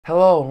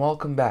Hello and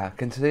welcome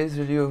back. In today's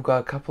video we've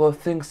got a couple of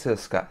things to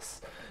discuss,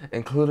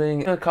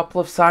 including a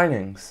couple of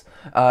signings,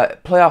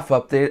 playoff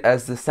update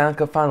as the Stanley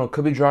Cup Final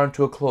could be drawn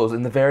to a close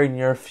in the very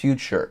near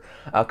future,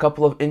 a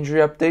couple of injury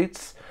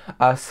updates,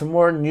 some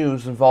more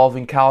news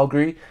involving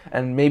Calgary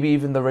and maybe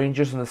even the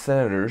Rangers and the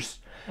Senators,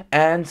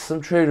 and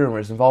some trade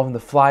rumors involving the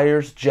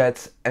Flyers,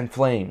 Jets, and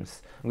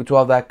Flames. I'm going to do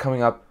all that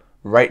coming up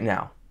right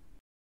now.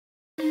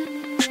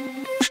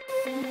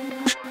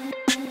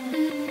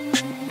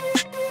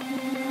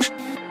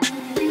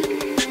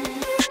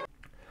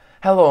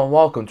 Hello and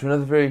welcome to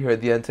another video here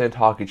at the End-to-End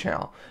Hockey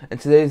channel. In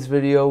today's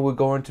video we're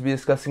going to be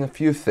discussing a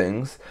few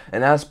things,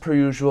 and as per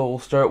usual we'll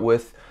start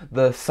with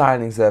the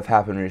signings that have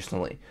happened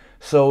recently.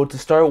 So to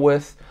start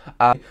with,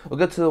 we'll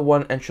get to the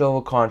one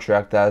entry-level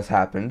contract that has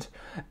happened,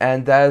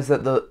 and that is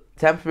that the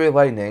Tampa Bay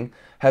Lightning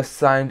have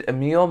signed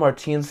Emil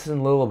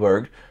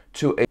Martinson-Lilleberg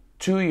to a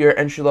 2-year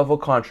entry-level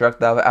contract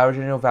that have an average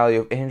annual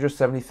value of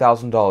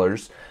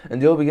 $870,000, and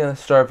they'll begin at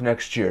the start of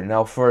next year.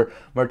 Now for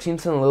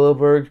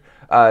Martinson-Lilleberg,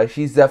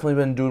 he's definitely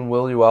been doing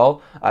really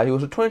well. He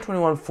was a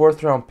 2021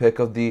 4th-round pick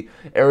of the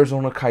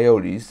Arizona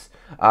Coyotes,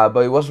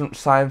 but he wasn't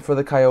signed for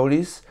the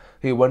Coyotes.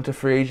 He went to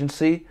free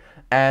agency,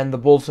 and the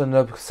Bolts ended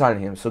up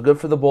signing him. So good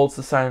for the Bolts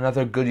to sign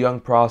another good young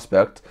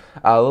prospect.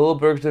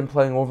 Lilleberg's been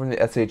playing over in the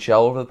SHL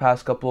over the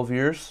past couple of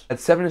years.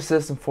 Had 7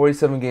 assists in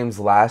 47 games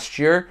last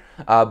year,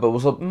 but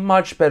was a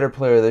much better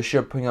player this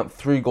year, putting up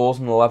 3 goals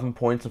and 11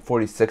 points in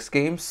 46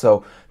 games.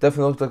 So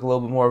definitely looked like a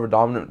little bit more of a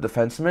dominant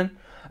defenseman.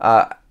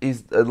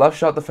 He's a left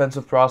shot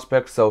defensive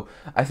prospect, so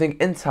I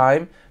think in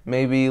time,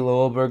 maybe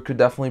Lilleberg could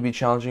definitely be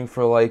challenging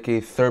for like a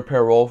third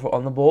pair role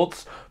on the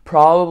Bolts.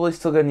 Probably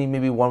still going to need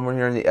maybe 1 more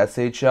year in the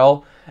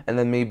SHL, and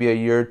then maybe a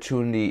year or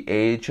 2 in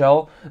the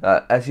AHL,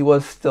 as he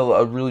was still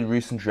a really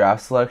recent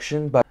draft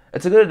selection. But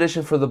it's a good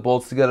addition for the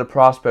Bolts to get a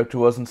prospect who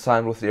wasn't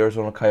signed with the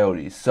Arizona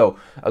Coyotes. So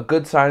a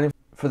good signing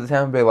for the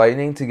Tampa Bay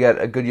Lightning to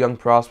get a good young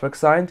prospect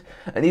signed,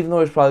 and even though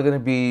he's probably going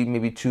to be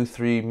maybe 2,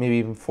 3, maybe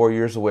even 4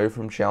 years away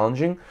from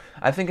challenging,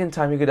 I think in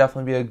time he could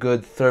definitely be a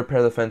good third pair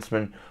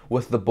defenseman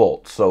with the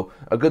Bolts. So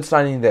a good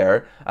signing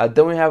there.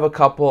 Then we have a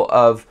couple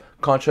of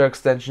contract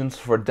extensions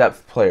for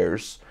depth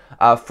players.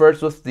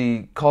 First with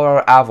the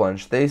Colorado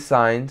Avalanche, they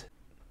signed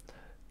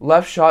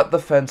left shot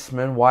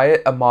defenseman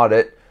Wyatt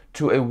Amodet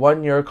to a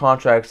 1-year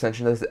contract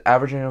extension that has an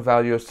average annual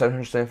value of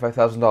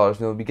 $775,000,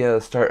 and it will begin at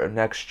the start of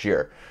next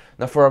year.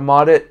 Now for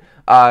Amodet,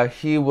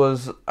 he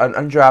was an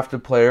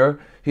undrafted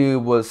player. He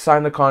was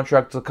signed a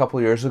contract a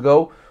couple years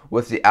ago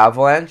with the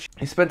Avalanche.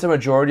 He spent a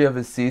majority of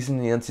his season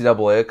in the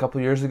NCAA a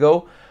couple years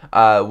ago.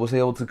 Was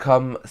able to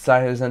come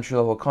sign his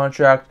entry-level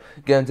contract,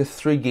 get into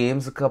 3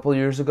 games a couple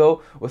years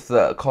ago with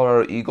the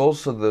Colorado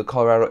Eagles, so the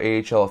Colorado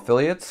AHL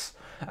affiliates.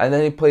 And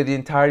then he played the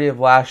entirety of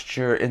last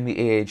year in the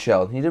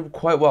AHL. He did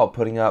quite well,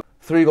 putting up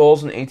 3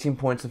 goals and 18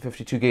 points in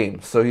 52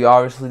 games. So he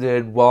obviously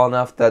did well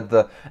enough that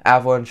the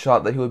Avalanche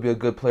thought that he would be a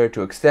good player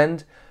to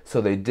extend. So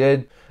they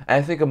did.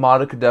 And I think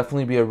Amada could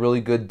definitely be a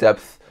really good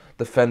depth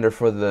defender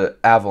for the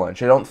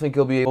Avalanche. I don't think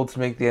he'll be able to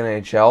make the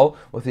NHL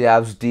with the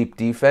Avs' deep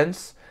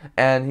defense.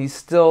 And he's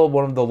still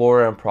one of the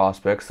lower-end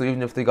prospects, so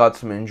even if they got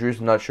some injuries,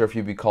 I'm not sure if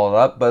he'd be called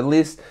up, but at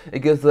least it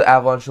gives the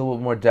Avalanche a little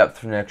bit more depth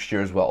for next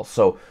year as well.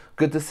 So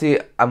good to see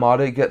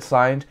Amada get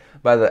signed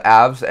by the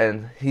Avs,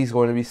 and he's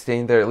going to be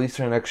staying there at least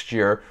for next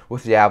year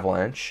with the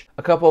Avalanche.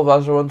 A couple of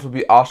other ones will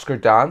be Oscar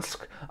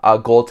Dansk, a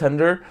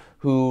goaltender,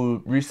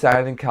 who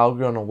re-signed in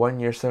Calgary on a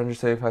 1-year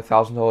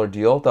 $775,000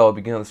 deal that will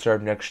begin at the start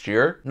of next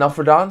year. Now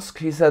for Dansk,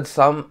 he's had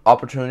some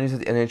opportunities at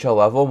the NHL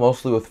level,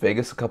 mostly with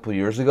Vegas a couple of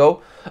years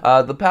ago.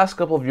 The past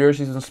couple of years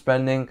he's been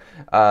spending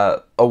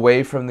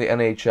away from the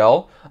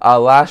NHL.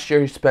 Last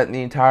year he spent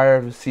the entire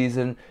of his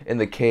season in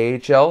the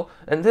KHL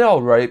and did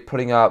alright,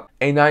 putting up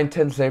a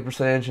 .910 save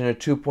percentage and a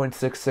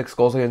 2.66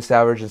 goals against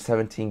average in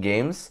 17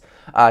 games.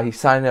 He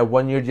signed a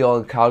 1-year deal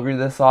in Calgary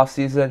this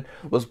offseason,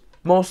 was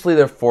mostly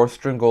their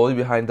 4th-string goalie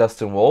behind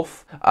Dustin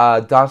Wolf.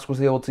 Dansk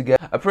was able to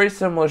get a pretty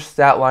similar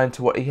stat line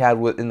to what he had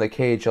in the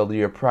KHL the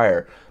year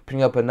prior,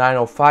 putting up a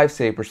 .905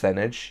 save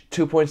percentage,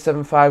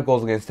 2.75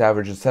 goals against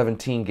average in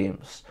 17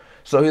 games.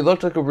 So he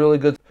looked like a really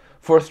good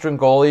 4th-string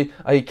goalie.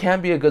 He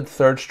can be a good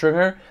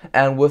 3rd-stringer,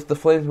 and with the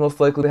Flames most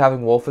likely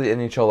having Wolf at the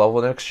NHL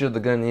level next year,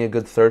 they're going to need a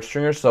good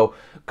 3rd-stringer, so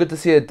good to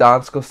see a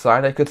Dansk go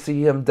sign. I could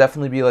see him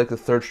definitely be like the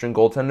 3rd-string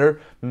goaltender,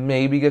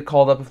 maybe get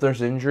called up if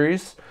there's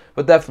injuries,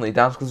 but definitely,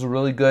 Dansk is a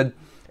really good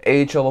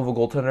AHL level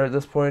goaltender at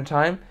this point in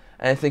time,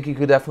 and I think he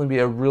could definitely be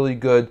a really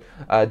good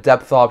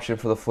depth option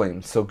for the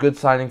Flames. So good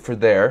signing for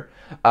there.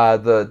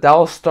 The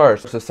Dallas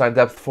Stars have signed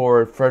depth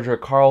forward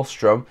Frederick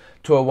Karlstrom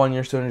to a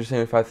 1-year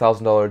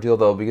 $275,000 deal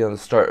that will begin at the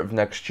start of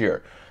next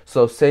year.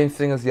 So same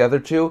thing as the other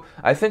two.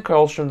 I think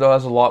Karlstrom, though,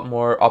 has a lot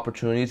more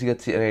opportunity to get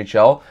to the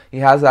NHL. He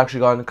has actually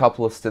gotten a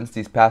couple of stints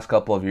these past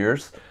couple of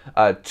years.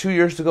 2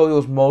 years ago, he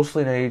was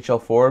mostly an AHL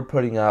forward,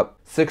 putting up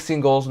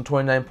 16 goals and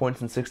 29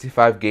 points in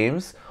 65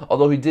 games,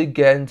 although he did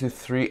get into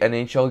 3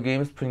 NHL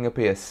games, putting up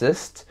an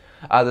assist.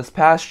 This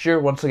past year,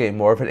 once again,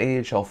 more of an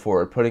AHL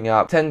forward, putting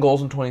up 10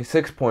 goals and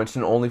 26 points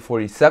in only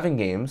 47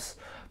 games.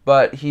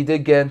 but he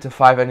did get into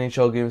 5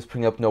 NHL games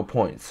putting up no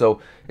points.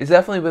 So he's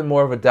definitely been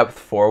more of a depth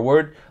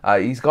forward.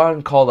 He's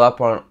gotten called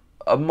up on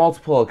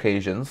multiple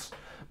occasions,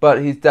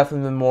 but he's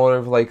definitely been more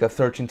of like a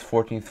 13th,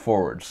 14th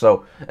forward.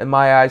 So in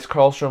my eyes,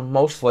 Karlstrom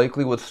most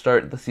likely would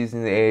start the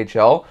season in the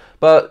AHL,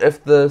 but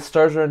if the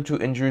Stars run into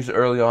injuries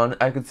early on,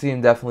 I could see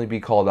him definitely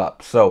be called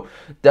up. So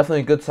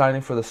definitely a good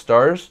signing for the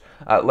Stars.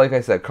 Like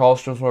I said,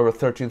 Karlstrom's more of a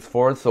 13th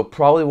forward, so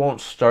probably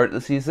won't start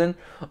the season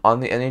on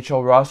the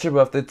NHL roster,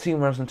 but if the team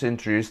runs into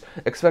injuries,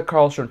 expect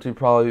Karlstrom to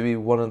probably be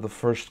one of the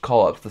first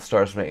call-ups the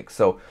Stars make.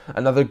 So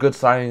another good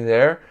signing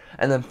there.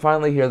 And then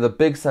finally here, the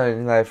big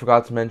signing that I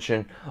forgot to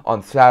mention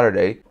on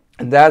Saturday,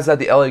 and that is that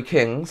the LA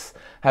Kings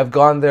have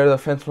gotten their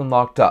defenseman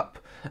locked up.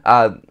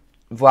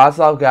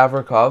 Vladislav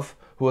Gavrikov,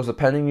 who was a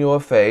pending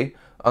UFA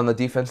on the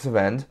defensive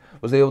end,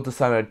 was able to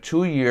sign a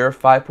 2-year,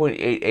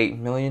 $5.88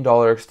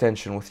 million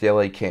extension with the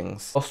LA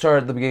Kings. I'll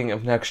start at the beginning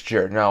of next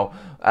year. Now,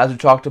 as we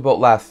talked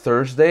about last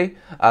Thursday,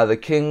 the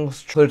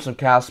Kings cleared some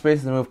cap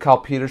space and moved Cal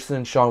Peterson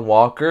and Sean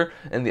Walker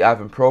in the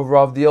Ivan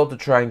Provorov deal to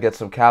try and get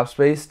some cap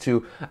space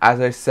to, as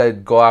I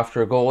said, go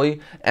after a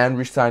goalie and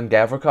re-sign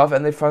Gavrikov,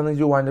 and they finally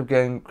do wind up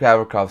getting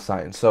Gavrikov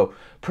signed. So,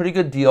 pretty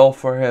good deal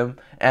for him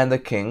and the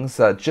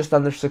Kings. Just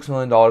under $6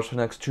 million for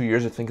the next 2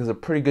 years, I think, is a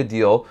pretty good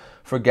deal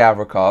for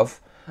Gavrikov.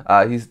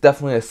 He's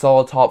definitely a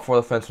solid top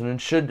 4 defenseman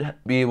and should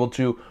be able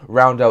to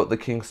round out the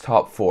Kings'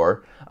 top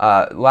 4.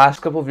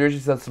 Last couple of years,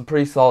 he's had some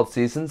pretty solid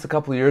seasons. A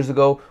couple of years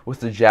ago with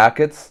the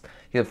Jackets,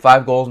 he had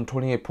 5 goals and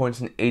 28 points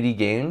in 80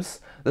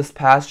 games. This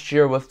past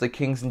year with the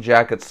Kings and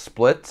Jackets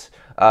split,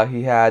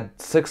 he had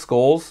 6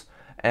 goals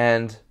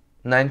and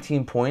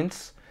 19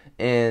 points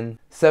in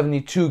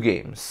 72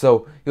 games.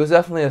 So he was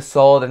definitely a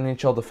solid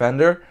NHL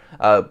defender.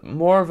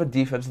 More of a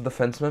defensive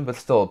defenseman, but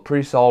still a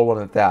pretty solid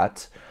one at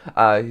that.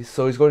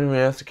 So he's going to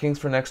remain with the Kings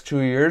for the next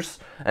 2 years,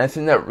 and I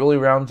think that really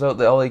rounds out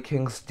the LA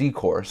Kings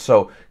decor.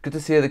 So good to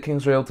see that the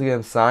Kings were able to get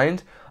him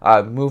signed.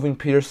 Moving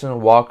Peterson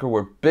and Walker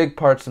were big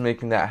parts in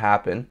making that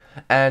happen.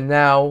 And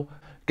now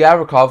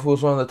Gavrikov, who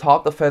was one of the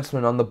top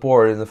defensemen on the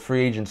board in the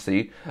free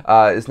agency,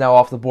 is now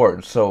off the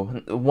board. So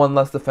one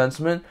less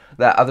defenseman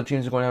that other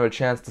teams are going to have a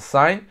chance to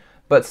sign.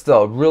 But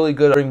still, really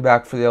good bring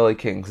back for the LA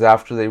Kings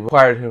after they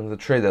acquired him at the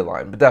trade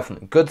deadline. But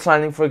definitely, good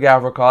signing for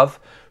Gavrikov,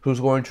 who's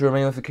going to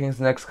remain with the Kings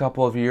the next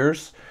couple of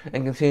years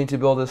and continue to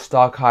build his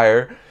stock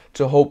higher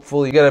to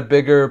hopefully get a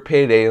bigger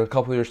payday in a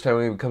couple of years' time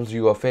when he becomes a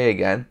UFA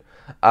again.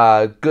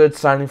 Good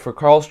signing for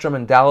Karlstrom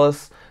in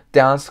Dallas,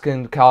 Dansk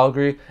in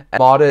Calgary, and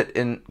Moddit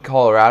in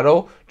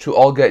Colorado to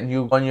all get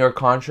new 1-year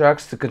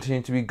contracts to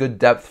continue to be good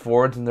depth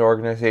forwards in their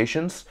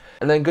organizations.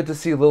 And then good to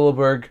see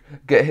Lilleberg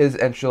get his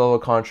entry-level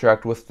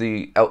contract with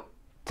the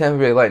Tampa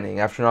Bay Lightning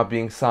after not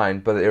being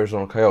signed by the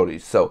Arizona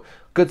Coyotes. So,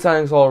 good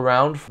signings all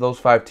around for those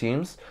 5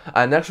 teams.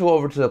 Next we'll go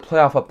over to the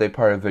playoff update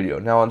part of the video.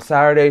 Now on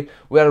Saturday,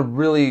 we had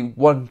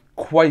one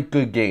quite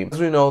good game. As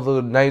we know,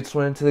 the Knights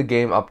went into the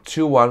game up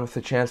 2-1 with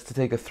a chance to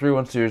take a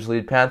 3-1 series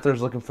lead.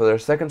 Panthers looking for their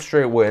second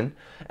straight win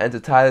and to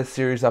tie the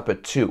series up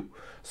at 2.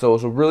 So it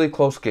was a really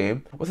close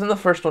game. Within the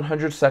first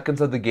 100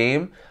 seconds of the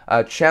game,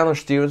 Chandler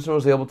Stevenson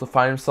was able to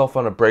find himself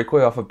on a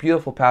breakaway off a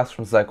beautiful pass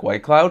from Zach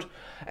Whitecloud,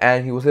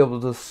 and he was able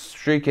to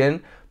streak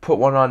in, put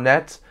one on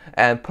net,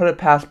 and put it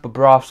past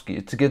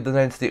Bobrovsky to give the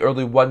Knights the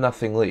early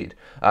 1-0 lead.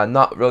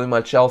 Not really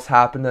much else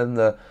happened in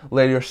the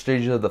later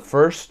stages of the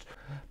first.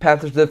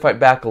 Panthers did fight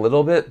back a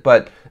little bit,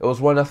 but it was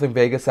 1-0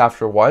 Vegas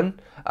after 1.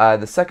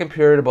 The second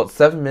period, about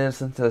 7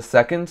 minutes into the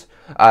second,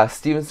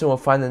 Stevenson will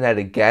find the net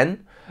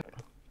again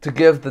to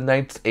give the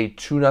Knights a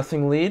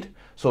 2-0 lead.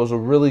 So it was a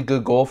really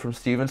good goal from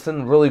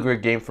Stevenson, really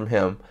great game from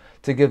him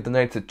to give the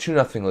Knights a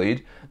 2-0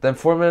 lead. Then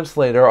 4 minutes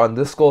later, on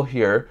this goal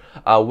here,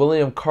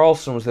 William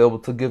Karlsson was able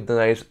to give the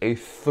Knights a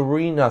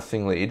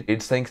 3-0 lead.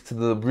 It's thanks to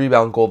the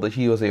rebound goal that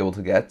he was able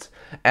to get.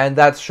 And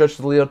that stretched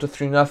the lead out to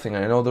 3-0.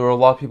 I know there were a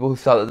lot of people who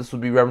thought that this would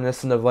be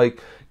reminiscent of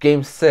like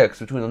Game 6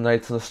 between the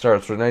Knights and the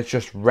Stars, where the Knights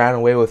just ran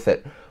away with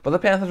it. But the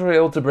Panthers were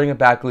able to bring it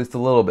back at least a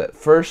little bit.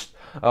 First,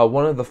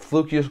 one of the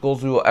flukiest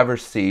goals we will ever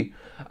see.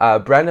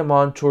 Brandon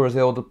Montour was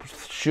able to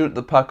shoot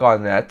the puck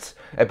on net.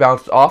 It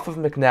bounced off of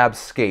McNabb's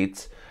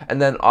skates and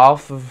then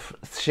off of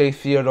Shea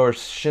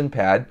Theodore's shin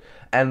pad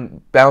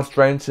and bounced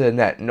right into the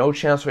net. No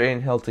chance for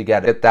Aiden Hill to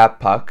get that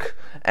puck.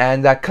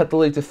 And that cut the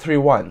lead to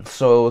 3-1.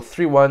 So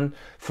 3-1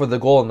 for the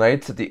Golden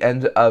Knights at the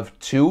end of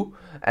 2.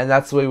 And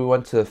that's the way we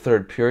went to the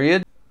third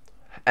period.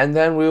 And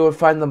then we would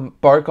find the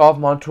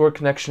Barkov-Montour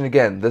connection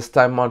again. This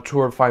time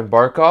Montour would find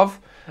Barkov.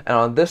 And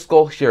on this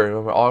goal here,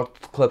 remember all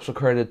clips are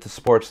credited to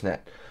Sportsnet.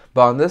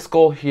 But on this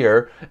goal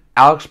here,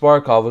 Alex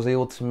Barkov was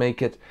able to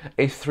make it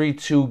a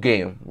 3-2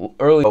 game.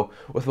 Early,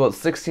 with about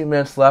 16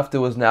 minutes left, it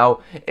was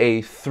now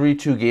a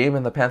 3-2 game,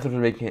 and the Panthers were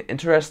making it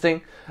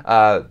interesting.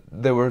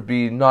 There would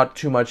be not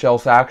too much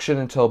else action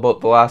until about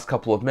the last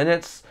couple of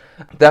minutes.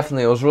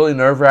 Definitely, it was really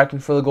nerve-wracking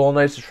for the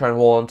Golden Knights to try and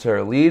hold on to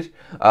their lead.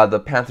 The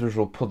Panthers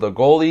will put the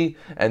goalie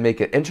and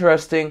make it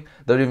interesting.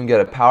 They'll even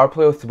get a power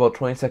play with about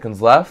 20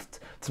 seconds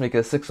left to make it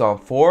a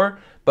 6-on-4.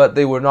 but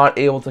they were not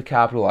able to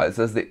capitalize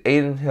as the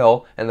Adin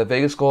Hill and the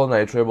Vegas Golden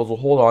Knights were able to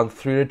hold on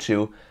 3-2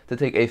 to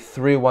take a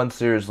 3-1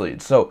 series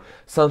lead. So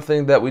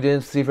something that we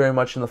didn't see very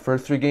much in the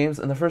first 3 games.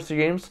 In the first 3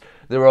 games,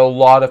 there were a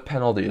lot of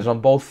penalties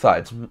on both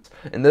sides.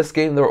 In this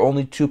game, there were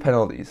only 2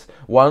 penalties.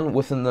 One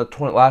within the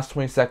last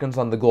 20 seconds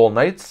on the Golden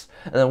Knights,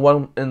 and then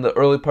one in the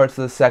early parts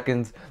of the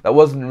second that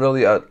wasn't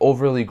really an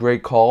overly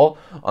great call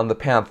on the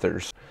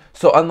Panthers.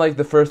 So unlike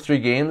the first 3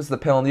 games, the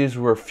penalties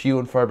were few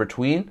and far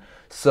between.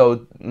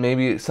 So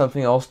maybe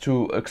something else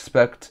to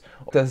expect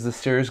as the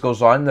series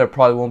goes on. There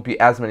probably won't be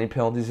as many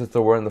penalties as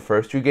there were in the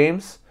first 2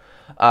 games.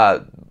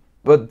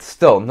 But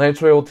still,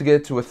 Knights were able to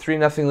get to a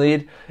 3-0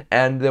 lead,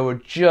 and they were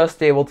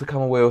just able to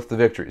come away with the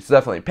victory. So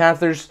definitely,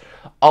 Panthers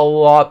a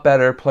lot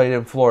better played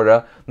in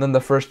Florida than the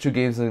first 2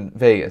 games in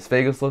Vegas.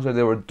 Vegas looked like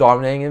they were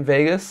dominating in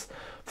Vegas.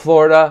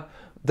 Florida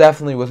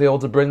definitely was able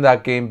to bring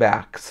that game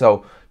back.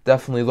 So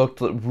definitely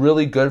looked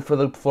really good for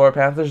the Florida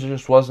Panthers. There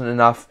just wasn't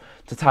enough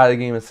to tie the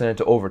game and send it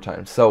to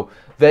overtime. So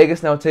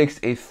Vegas now takes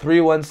a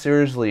 3-1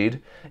 series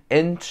lead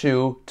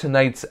into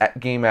tonight's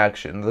game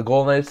action. The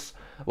Golden Knights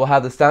will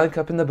have the Stanley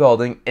Cup in the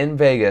building in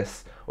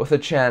Vegas with a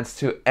chance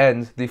to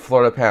end the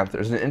Florida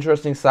Panthers. An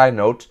interesting side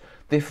note,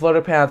 the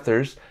Florida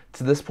Panthers,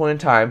 to this point in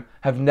time,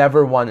 have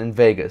never won in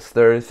Vegas.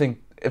 They're, I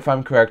think, if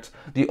I'm correct,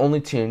 the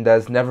only team that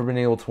has never been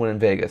able to win in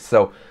Vegas.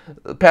 So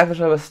the Panthers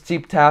have a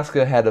steep task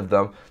ahead of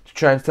them to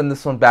try and send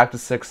this one back to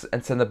 6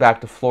 and send it back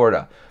to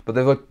Florida. But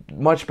they've looked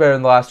much better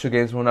in the last 2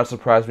 games. It would not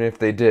surprise me if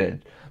they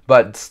did.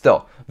 But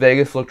still,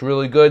 Vegas looked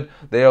really good.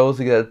 They were able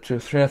to get to a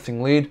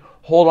 3-0 lead,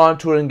 hold on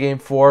to it in Game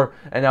 4,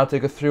 and now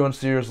take a 3-1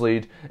 series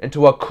lead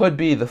into what could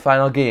be the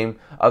final game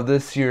of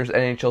this year's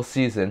NHL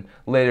season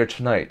later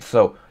tonight.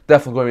 So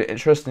definitely going to be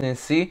interesting to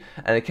see,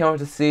 and I can't wait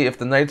to see if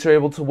the Knights are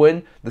able to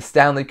win the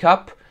Stanley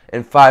Cup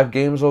in 5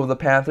 games over the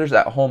Panthers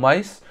at home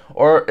ice,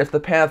 or if the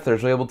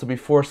Panthers are able to be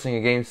forcing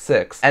a Game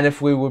 6, and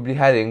if we would be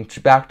heading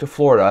back to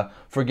Florida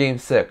for Game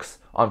 6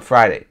 on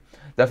Friday.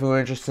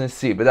 Definitely interesting to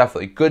see, but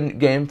definitely good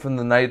game from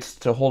the Knights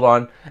to hold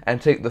on and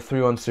take the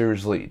 3-1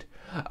 series lead.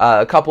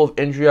 A couple of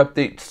injury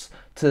updates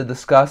to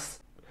discuss.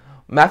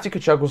 Matthew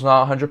Tkachuk was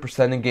not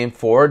 100% in Game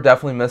 4,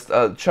 definitely missed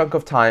a chunk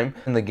of time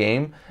in the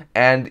game,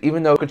 and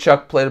even though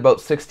Tkachuk played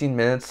about 16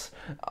 minutes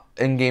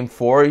in Game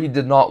 4, he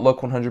did not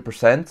look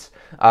 100%.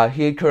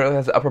 He currently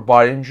has an upper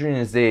body injury in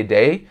his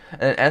day-to-day,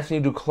 and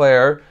Anthony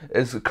Duclair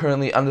is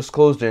currently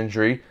undisclosed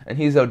injury, and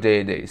he's out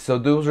day-to-day. So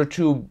those are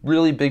 2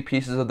 really big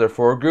pieces of their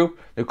forward group.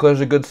 Duclair's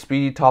a good,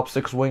 speedy,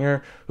 top-6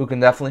 winger who can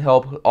definitely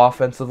help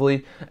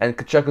offensively, and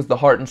Tkachuk is the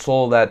heart and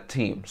soul of that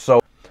team. So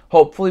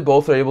hopefully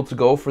both are able to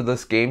go for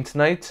this game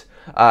tonight.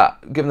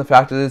 Given the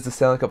fact it is the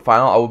Stanley Cup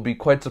final, I would be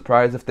quite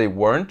surprised if they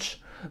weren't.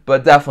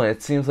 But definitely,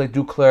 it seems like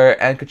Duclair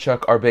and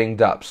Tkachuk are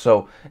banged up.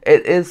 So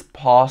it is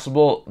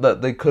possible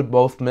that they could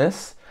both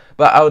miss,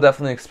 but I would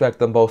definitely expect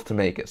them both to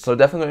make it. So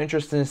definitely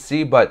interesting to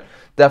see, but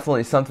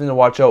definitely something to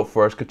watch out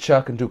for as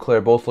Tkachuk and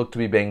Duclair both look to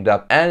be banged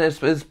up. And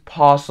it is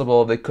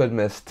possible they could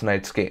miss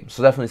tonight's game.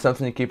 So definitely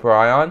something to keep our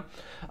eye on.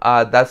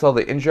 That's all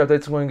the injury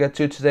updates I'm going to get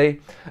to today.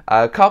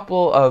 A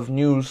couple of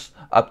news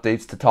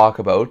updates to talk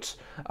about.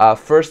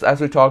 First, as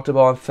we talked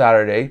about on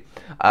Saturday,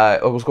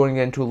 I was going to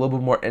get into a little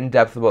bit more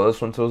in-depth about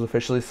this one, so it was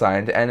officially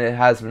signed, and it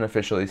has been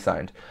officially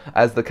signed,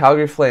 as the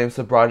Calgary Flames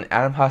have brought in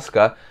Adam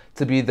Huska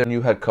to be their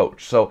new head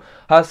coach. So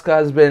Huska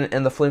has been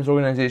in the Flames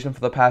organization for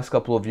the past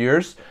couple of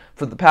years.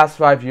 For the past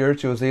 5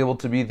 years, he was able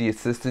to be the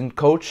assistant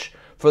coach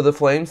for the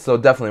Flames, so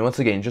definitely, once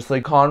again, just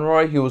like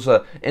Conroy, he was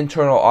an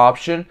internal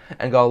option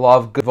and got a lot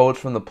of good votes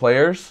from the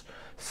players.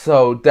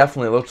 So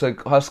definitely, it looks like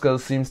Huska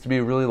seems to be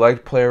a really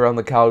liked player around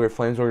the Calgary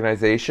Flames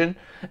organization,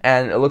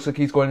 and it looks like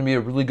he's going to be a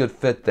really good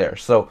fit there.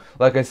 So,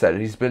 like I said,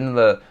 he's been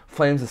the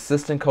Flames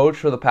assistant coach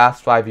for the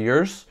past 5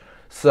 years,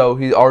 so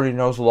he already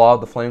knows a lot of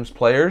the Flames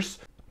players.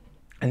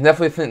 And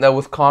definitely think that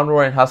with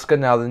Conroy and Huska,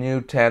 now the new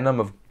tandem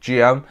of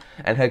GM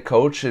and head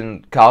coach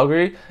in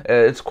Calgary,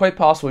 it's quite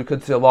possible we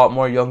could see a lot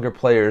more younger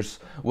players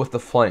with the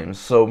Flames.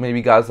 So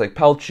maybe guys like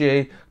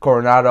Peltier,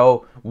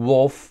 Coronado,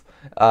 Wolf,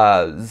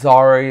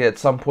 Zari at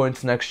some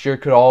points next year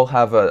could all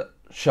have a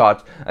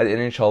shot at the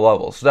NHL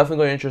level. So definitely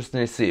going to be interesting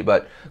to see.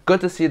 But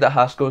good to see that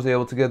Huska was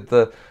able to get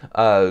the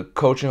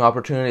coaching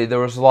opportunity. There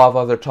was a lot of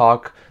other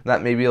talk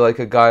that maybe like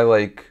a guy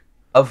like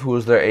who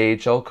was their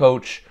AHL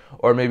coach,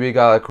 or maybe a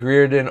guy like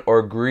Reardon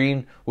or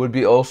Green would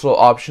be also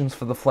options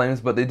for the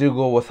Flames, but they do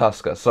go with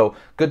Huska. So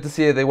good to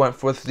see that they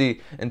went with the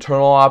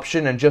internal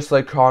option, and just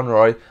like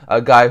Conroy,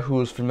 a guy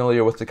who is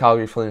familiar with the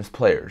Calgary Flames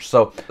players.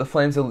 So the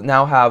Flames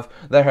now have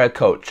their head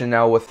coach, and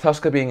now with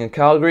Huska being in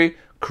Calgary,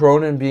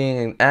 Cronin being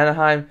in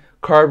Anaheim,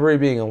 Carberry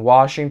being in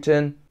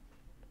Washington,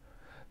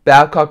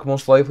 Babcock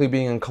most likely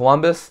being in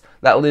Columbus,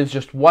 that leaves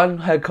just one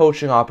head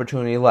coaching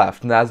opportunity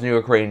left, and that's New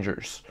York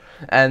Rangers.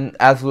 And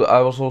as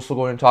I was also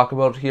going to talk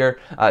about here,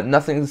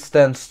 nothing is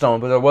set in stone,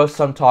 but there was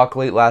some talk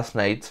late last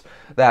night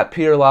that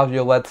Peter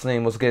Laviolette's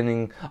name was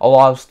getting a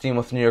lot of steam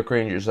with the New York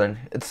Rangers, and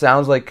it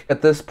sounds like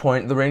at this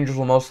point the Rangers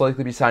will most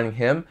likely be signing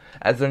him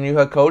as their new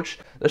head coach.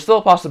 There's still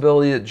a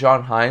possibility that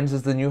John Hines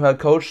is the new head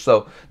coach,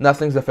 so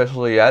nothing's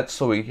official yet,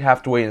 so we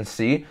have to wait and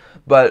see.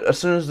 But as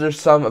soon as there's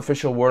some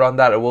official word on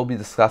that, I will be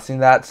discussing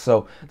that,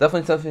 so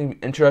definitely something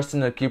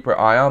interesting to keep our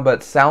eye on.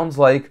 But it sounds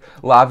like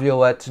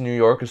Laviolette to New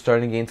York is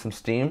starting to gain some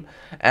steam,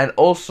 and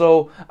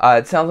also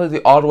it sounds like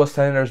the Ottawa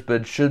Senators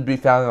bid should be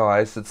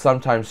finalized at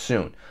sometime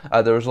soon.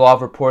 There was a lot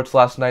of reports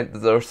last night that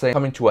they were saying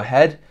coming to a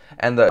head,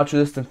 and the not too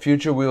distant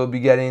future we will be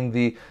getting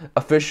the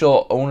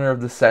official owner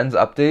of the Sens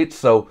update.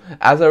 So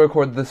as I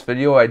record this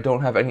video, I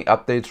don't have any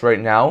updates right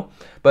now,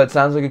 but it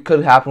sounds like it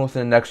could happen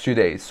within the next 2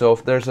 days. So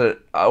if there's an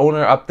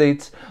owner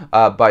update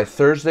by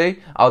Thursday,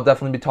 I'll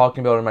definitely be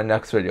talking about it in my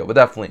next video. But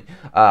definitely,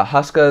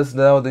 Huska is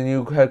now the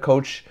new head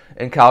coach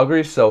in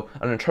Calgary, so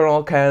an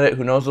internal candidate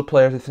who knows the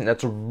players. I think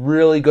that's a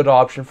really good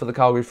option for the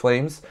Calgary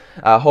Flames.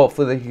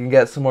 Hopefully they can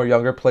get some more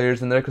younger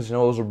players in there, because it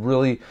was a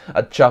really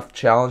tough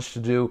challenge to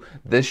do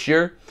this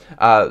year.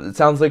 It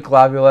sounds like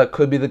Laviolette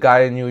could be the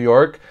guy in New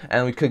York,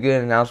 and we could get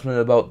an announcement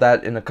about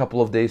that in a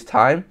couple of days'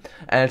 time.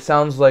 And it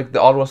sounds like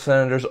the Ottawa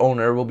Senators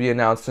owner will be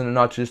announced in the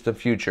not too distant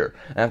future.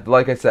 And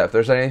like I said, if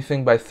there's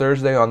anything by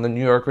Thursday on the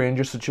New York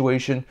Rangers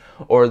situation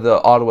or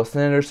the Ottawa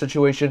Senators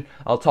situation,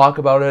 I'll talk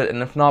about it.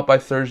 And if not by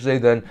Thursday,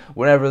 then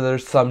whenever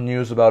there's some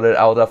news about it,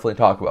 I'll definitely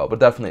talk about it. But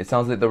definitely, it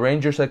sounds like the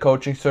Rangers head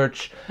coaching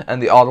search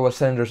and the Ottawa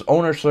Senators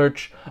owner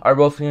search are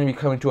both going to be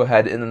coming to a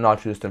head in the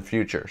not too distant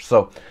future.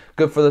 So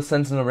good for the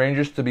Sens and the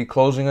Rangers to be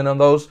closing in on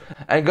those,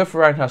 and good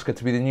for Ryan Huska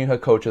to be the new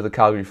head coach of the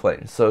Calgary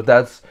Flames. So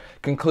that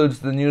concludes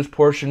the news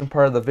portion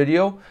part of the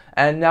video,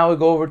 and now we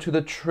go over to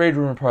the trade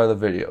rumor part of the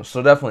video.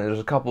 So definitely, there's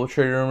a couple of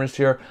trade rumors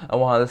here I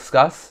want to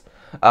discuss.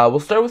 We'll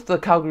start with the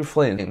Calgary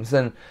Flames,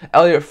 and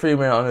Elliot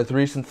Friedman on his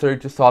recent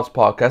 32 Thoughts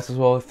podcast, as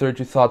well as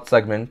 32 Thoughts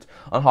segment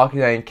on Hockey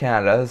Night in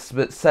Canada, has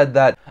said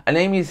that a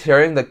name he's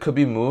hearing that could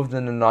be moved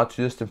in the not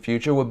too distant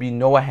future would be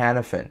Noah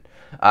Hanafin.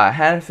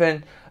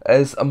 Hanafin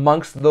is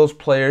amongst those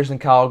players in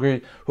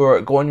Calgary who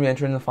are going to be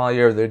entering the final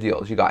year of their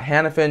deals. You got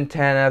Hanafin,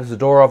 Tanev,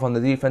 Zadorov on the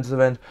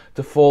defensive end,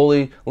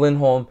 Toffoli,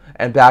 Lindholm,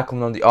 and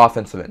Backlund on the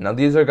offensive end. Now,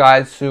 these are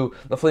guys who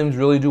the Flames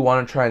really do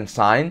want to try and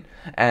sign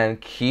and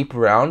keep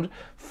around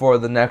for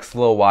the next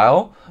little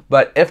while.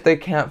 But if they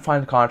can't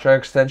find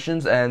contract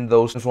extensions and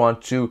those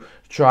want to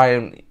try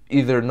and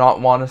either not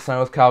want to sign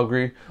with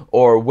Calgary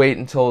or wait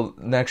until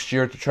next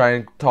year to try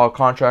and talk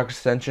contract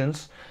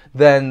extensions,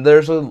 then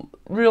there's a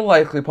real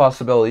likely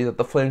possibility that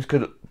the Flames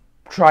could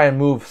try and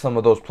move some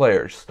of those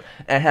players.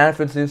 And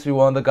Hanafin seems to be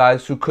one of the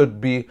guys who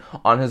could be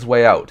on his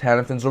way out.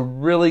 Hanafin's a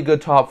really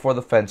good top four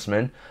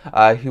defenseman.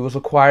 He was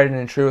acquired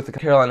and traded with the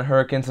Carolina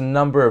Hurricanes a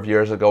number of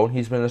years ago, and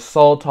he's been a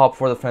solid top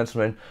four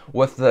defenseman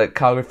with the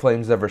Calgary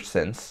Flames ever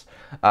since.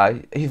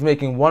 He's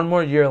making one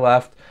more year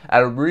left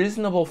at a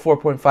reasonable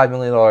 $4.5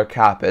 million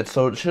cap hit,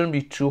 so it shouldn't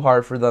be too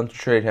hard for them to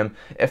trade him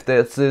if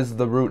this is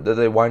the route that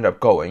they wind up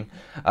going.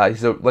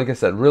 He's, like I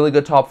said, really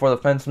good top four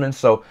defenseman,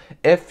 so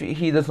if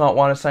he does not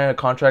want to sign a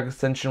contract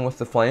extension with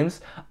the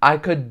Flames, I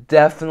could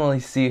definitely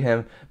see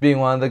him being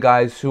one of the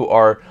guys who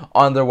are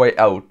on their way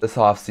out this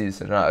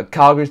offseason.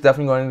 Calgary's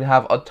definitely going to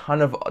have a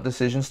ton of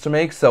decisions to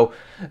make, so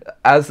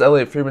as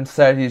Elliot Friedman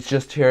said, he's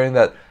just hearing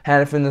that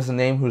Hanafin is a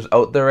name who's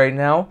out there right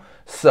now.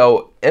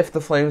 So if the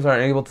Flames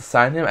aren't able to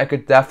sign him, I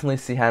could definitely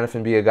see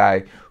Hanafin be a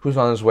guy who's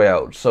on his way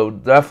out. So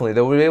definitely,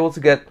 they will be able to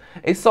get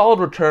a solid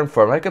return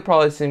for him. I could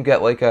probably see him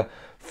get like a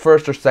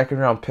first or second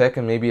round pick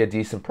and maybe a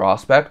decent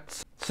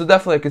prospect. So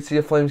definitely, I could see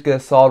the Flames get a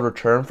solid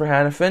return for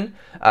Hanafin.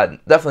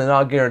 Definitely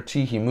not a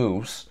guarantee he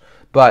moves,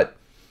 but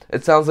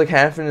it sounds like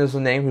Hanafin is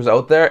a name who's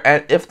out there.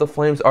 And if the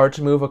Flames are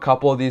to move a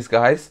couple of these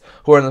guys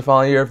who are in the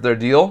final year of their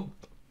deal,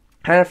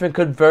 Hanafin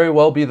could very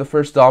well be the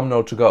first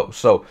domino to go.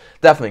 So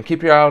definitely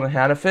keep your eye on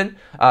Hanafin.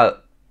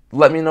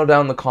 Let me know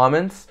down in the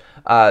comments.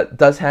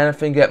 Does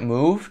Hanafin get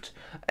moved?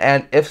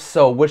 And if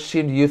so, which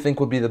team do you think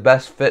would be the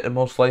best fit and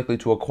most likely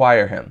to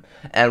acquire him?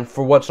 And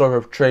for what sort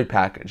of trade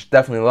package?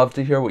 Definitely love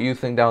to hear what you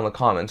think down in the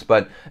comments.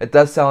 But it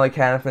does sound like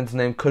Hanafin's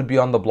name could be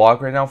on the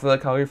block right now for the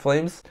Calgary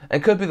Flames,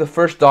 and could be the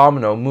first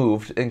domino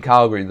moved in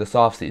Calgary this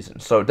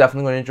offseason. So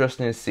definitely going to be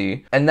interesting to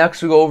see. And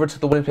next we go over to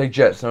the Winnipeg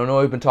Jets. Now, I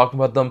know we've been talking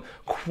about them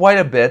quite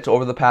a bit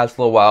over the past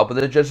little while, but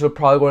the Jets are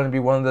probably going to be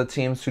one of the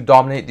teams to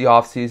dominate the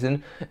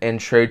offseason in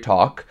trade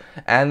talk.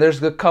 And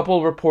there's a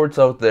couple reports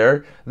out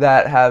there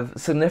that have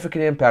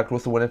significant impact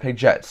with the Winnipeg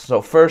Jets.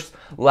 So first,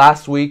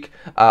 last week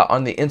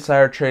on the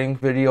Insider Trading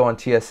video on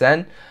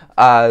TSN,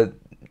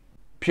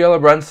 Pierre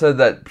LeBrun said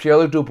that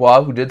Pierre-Luc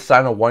Dubois, who did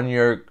sign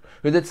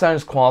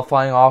his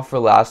qualifying offer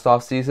last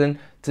offseason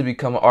to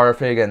become an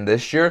RFA again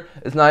this year,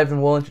 is not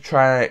even willing to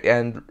try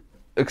and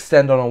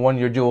extend on a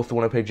one-year deal with the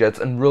Winnipeg Jets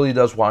and really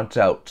does want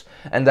out.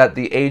 And that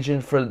the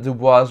agent for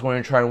Dubois is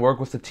going to try and work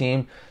with the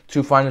team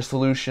to find a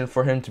solution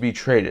for him to be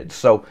traded.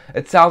 So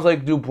it sounds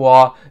like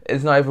Dubois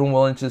is not even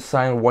willing to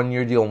sign a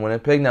one-year deal in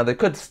Winnipeg. Now, they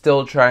could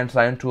still try and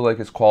sign him to like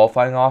his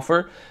qualifying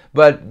offer,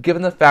 But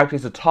given the fact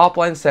he's a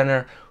top-line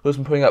center who's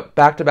been putting up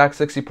back-to-back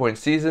 60-point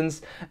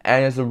seasons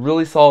and is a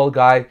really solid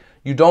guy,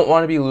 you don't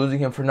want to be losing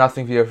him for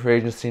nothing via free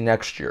agency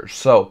next year.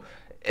 So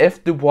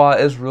if Dubois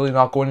is really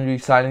not going to be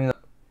signing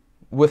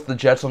with the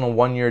Jets on a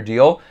one-year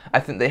deal,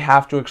 I think they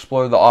have to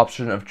explore the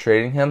option of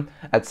trading him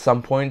at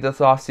some point this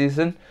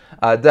offseason.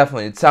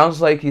 Definitely. It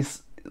sounds like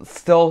he's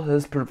still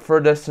his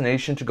preferred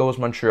destination to go is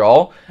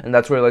Montreal, and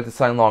that's where he'd like to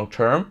sign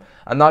long-term.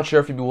 I'm not sure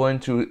if he'd be willing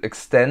to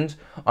extend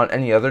on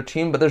any other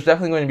team, but there's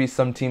definitely going to be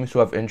some teams who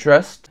have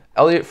interest.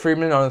 Elliot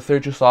Friedman on the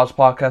 32 Slots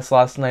podcast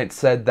last night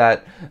said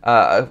that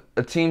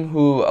a team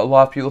who a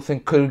lot of people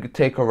think could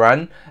take a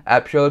run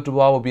at Pierre-Luc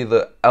Dubois will be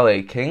the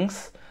LA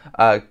Kings.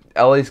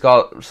 LA's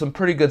got some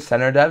pretty good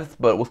center depth,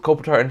 but with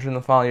Kopitar entering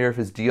the final year of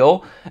his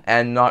deal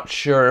and not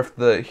sure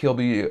if he'll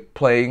be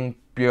playing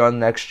beyond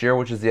next year,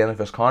 which is the end of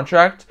his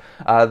contract,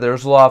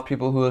 there's a lot of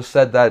people who have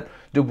said that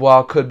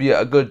Dubois could be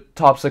a good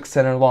top 6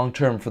 center long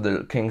term for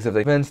the Kings if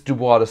they convince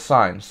Dubois to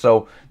sign.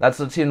 So that's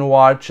the team to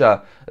watch.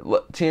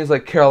 Teams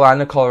like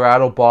Carolina,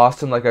 Colorado,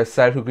 Boston, like I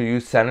said, who could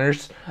use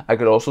centers, I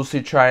could also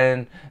see try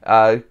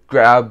and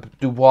grab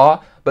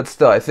Dubois. But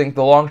still, I think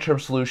the long-term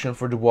solution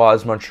for Dubois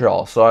is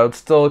Montreal. So I would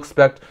still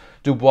expect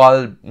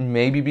Dubois to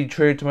maybe be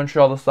traded to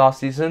Montreal this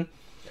offseason.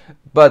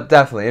 But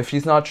definitely, if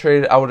he's not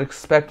traded, I would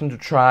expect him to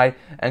try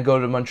and go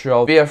to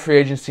Montreal via free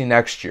agency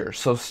next year.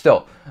 So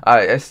still,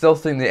 I still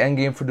think the end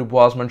game for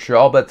Dubois is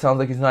Montreal, but it sounds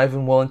like he's not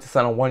even willing to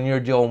sign a one-year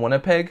deal in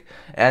Winnipeg,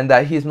 and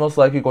that he's most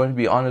likely going to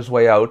be on his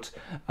way out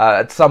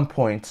at some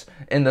point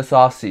in this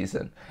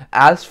offseason.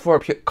 As for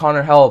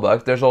Connor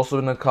Hellebuyck, there's also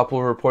been a couple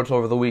of reports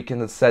over the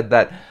weekend that said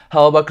that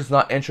Hellebuyck is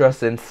not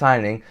interested in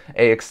signing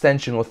an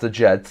extension with the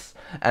Jets,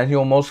 and he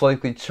will most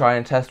likely try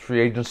and test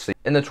free agency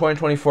in the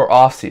 2024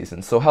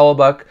 offseason. So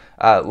Hellebuyck,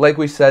 like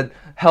we said,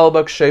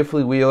 Hellebuyck,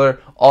 Scheifele, Wheeler,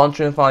 all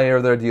entering the final year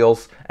of their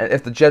deals, and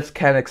if the Jets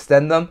can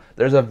extend them,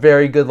 there's a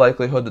very good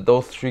likelihood that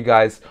those three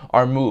guys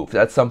are moved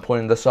at some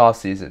point in this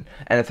offseason.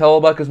 And if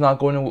Hellebuyck is not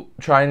going to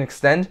try and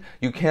extend,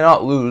 you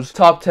cannot lose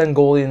top 10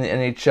 goalie in the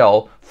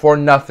NHL for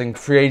nothing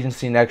free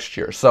agency next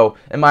year. So,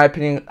 in my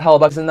opinion,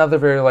 Hellebuyck is another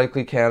very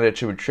likely candidate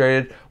to be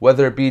traded,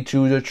 whether it be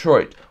to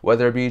Detroit,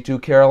 whether it be to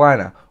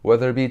Carolina,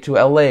 whether it be to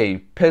LA,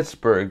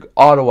 Pittsburgh,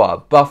 Ottawa,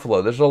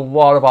 Buffalo. There's a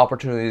lot of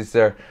opportunities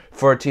there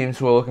for teams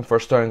who are looking for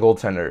a starting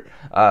goaltender.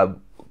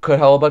 Could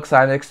Hellebuyck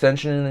sign an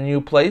extension in a new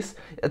place?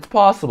 It's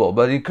possible,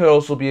 but he could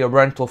also be a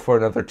rental for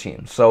another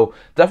team. So,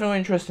 definitely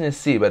interesting to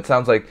see, but it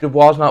sounds like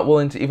Dubois is not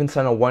willing to even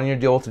sign a one-year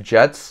deal with the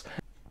Jets.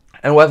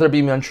 And whether it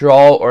be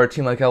Montreal or a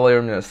team like LA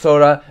or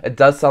Minnesota, it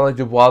does sound like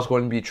Dubois is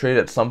going to be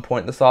traded at some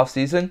point this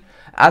offseason.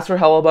 As for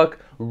Hellebuyck,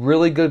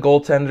 really good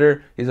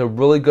goaltender. He's a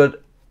really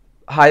good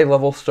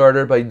high-level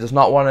starter, but he does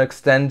not want to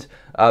extend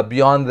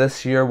beyond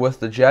this year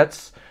with the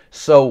Jets.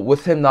 So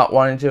with him not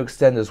wanting to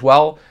extend as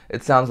well,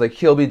 it sounds like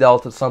he'll be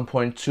dealt at some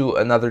point to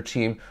another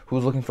team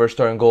who's looking for a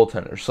starting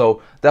goaltender.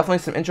 So definitely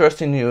some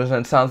interesting news,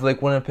 and it sounds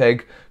like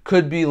Winnipeg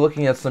could be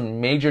looking at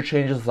some major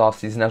changes this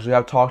offseason, as we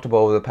have talked about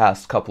over the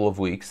past couple of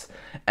weeks.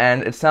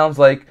 And it sounds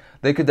like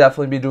they could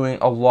definitely be doing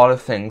a lot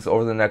of things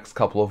over the next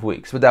couple of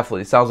weeks. But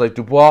definitely, it sounds like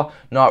Dubois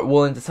not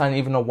willing to sign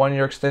even a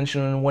one-year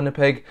extension in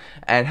Winnipeg,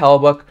 and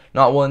Hellebuyck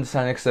not willing to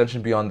sign an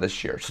extension beyond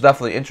this year. So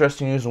definitely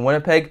interesting news in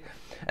Winnipeg.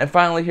 And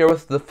finally, here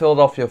with the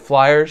Philadelphia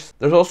Flyers,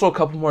 there's also a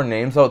couple more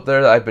names out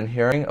there that I've been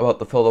hearing about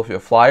the Philadelphia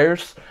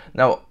Flyers.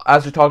 Now,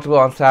 as we talked about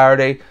on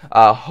Saturday,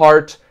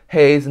 Hart,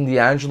 Hayes, and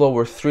DeAngelo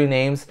were three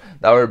names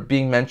that were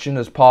being mentioned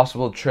as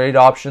possible trade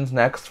options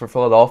next for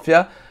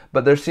Philadelphia.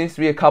 But there seems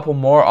to be a couple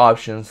more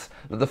options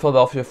that the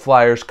Philadelphia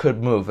Flyers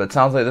could move. It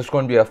sounds like there's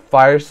going to be a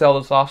fire sale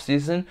this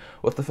offseason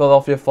with the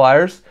Philadelphia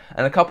Flyers.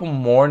 And a couple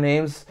more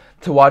names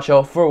to watch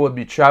out for would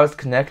be Travis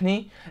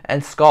Konecny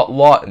and Scott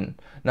Laughton.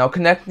 Now,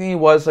 Konecny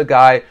was a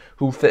guy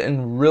who fit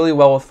in really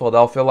well with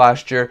Philadelphia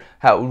last year,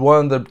 had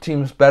one of the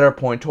team's better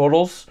point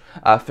totals,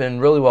 fit in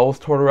really well with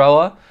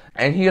Tortorella,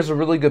 and he is a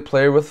really good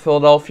player with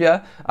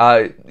Philadelphia.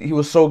 He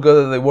was so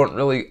good that they weren't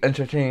really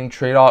entertaining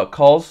trade-out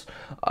calls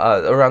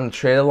around the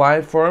trade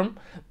line for him.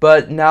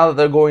 But now that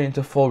they're going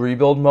into full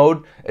rebuild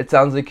mode, it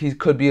sounds like he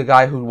could be a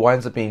guy who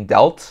winds up being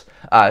dealt.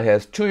 He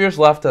has 2 years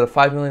left at a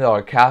 $5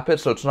 million cap hit,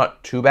 so it's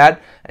not too bad.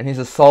 And he's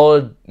a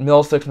solid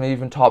middle six, maybe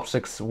even top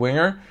six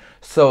winger.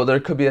 So there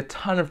could be a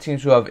ton of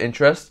teams who have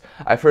interest.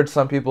 I've heard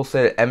some people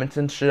say that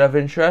Edmonton should have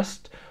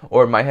interest,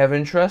 or might have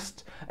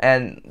interest.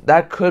 And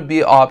that could be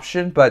an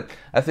option, but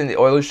I think the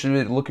Oilers should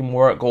be looking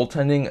more at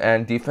goaltending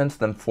and defense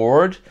than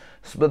forward.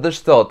 But there's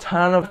still a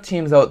ton of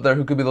teams out there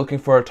who could be looking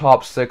for a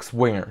top six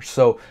winger.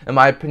 So, in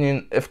my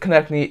opinion, if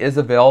Konecny is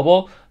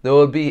available, there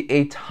will be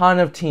a ton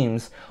of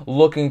teams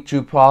looking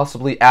to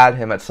possibly add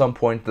him at some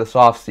point this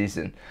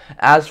offseason.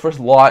 As for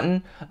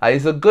Laughton,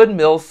 he's a good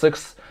middle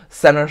six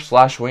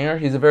center/winger.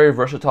 He's a very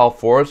versatile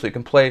forward, so he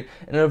can play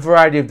in a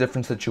variety of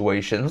different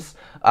situations.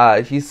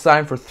 He's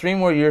signed for 3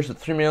 more years at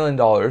 $3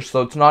 million,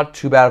 so it's not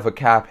too bad of a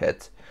cap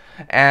hit.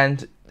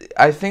 And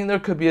I think there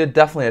could be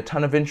definitely a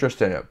ton of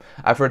interest in him.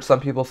 I've heard some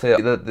people say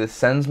that the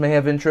Sens may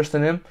have interest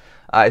in him.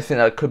 I think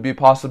that could be a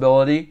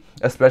possibility,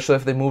 especially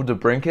if they move to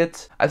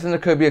Brinkett. I think there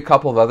could be a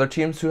couple of other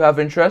teams who have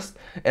interest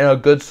in a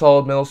good,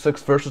 solid, middle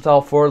six,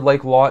 versatile forward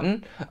like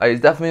Laughton.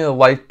 He's definitely a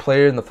light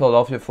player in the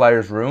Philadelphia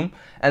Flyers room,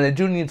 and they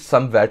do need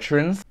some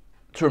veterans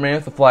to remain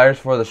with the Flyers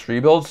for this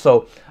rebuild,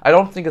 so I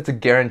don't think it's a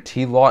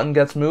guarantee Laughton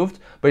gets moved,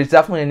 but he's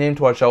definitely a name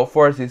to watch out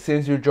for, as he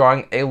seems to be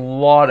drawing a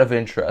lot of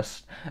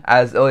interest,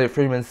 as Elliot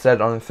Friedman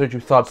said on the 32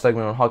 Thoughts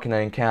segment on Hockey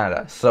Night in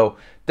Canada. So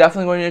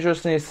definitely going to be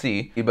interesting to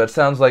see, but it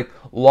sounds like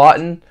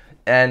Laughton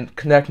and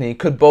Konecny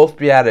could both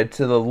be added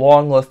to the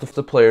long list of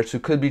the players who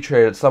could be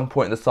traded at some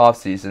point in this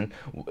offseason,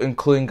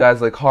 including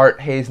guys like Hart,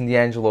 Hayes, and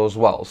D'Angelo as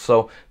well.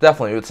 So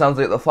definitely, it sounds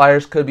like the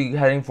Flyers could be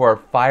heading for a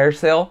fire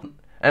sale.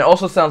 And it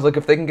also sounds like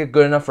if they can get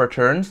good enough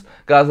returns,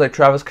 guys like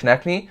Travis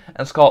Konecny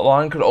and Scott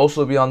Laughton could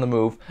also be on the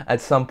move at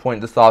some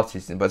point this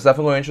offseason. But it's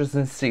definitely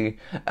interesting to see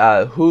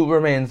who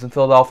remains in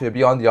Philadelphia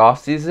beyond the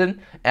offseason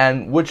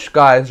and which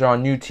guys are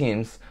on new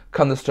teams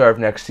come the start of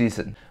next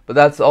season. But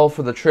that's all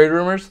for the trade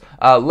rumors.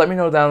 Let me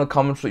know down in the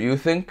comments what you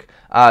think.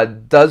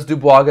 Does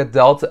Dubois get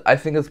dealt? I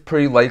think it's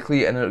pretty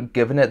likely and a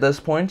given at this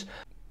point.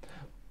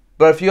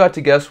 But if you had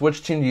to guess,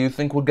 which team do you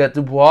think would get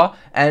Dubois?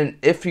 And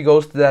if he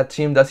goes to that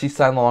team, does he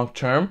sign long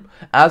term?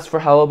 As for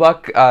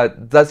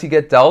Hellebuyck, does he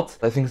get dealt?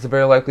 I think it's a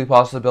very likely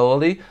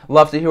possibility.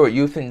 Love to hear what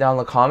you think down in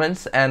the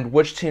comments. And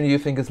which team do you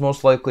think is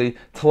most likely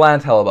to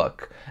land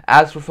Hellebuyck?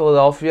 As for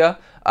Philadelphia,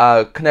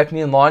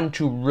 Konecny and Laughton,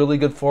 two really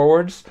good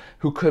forwards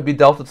who could be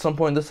dealt at some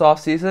point this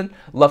offseason.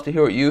 Love to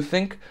hear what you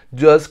think.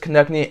 Does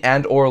Konecny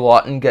and or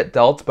Laughton get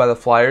dealt by the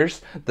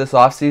Flyers this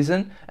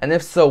offseason? And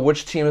if so,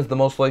 which team is the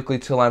most likely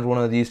to land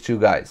one of these two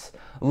guys?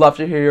 Love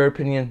to hear your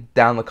opinion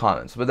down in the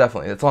comments. But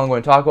definitely, that's all I'm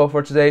going to talk about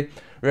for today.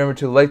 Remember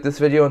to like this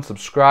video and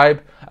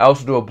subscribe. I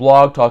also do a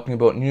blog talking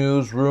about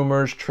news,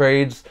 rumors,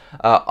 trades,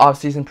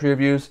 off-season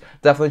previews.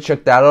 Definitely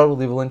check that out. I'll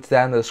leave a link to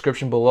that in the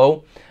description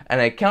below. And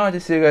I can't wait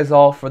to see you guys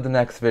all for the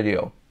next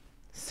video.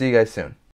 See you guys soon.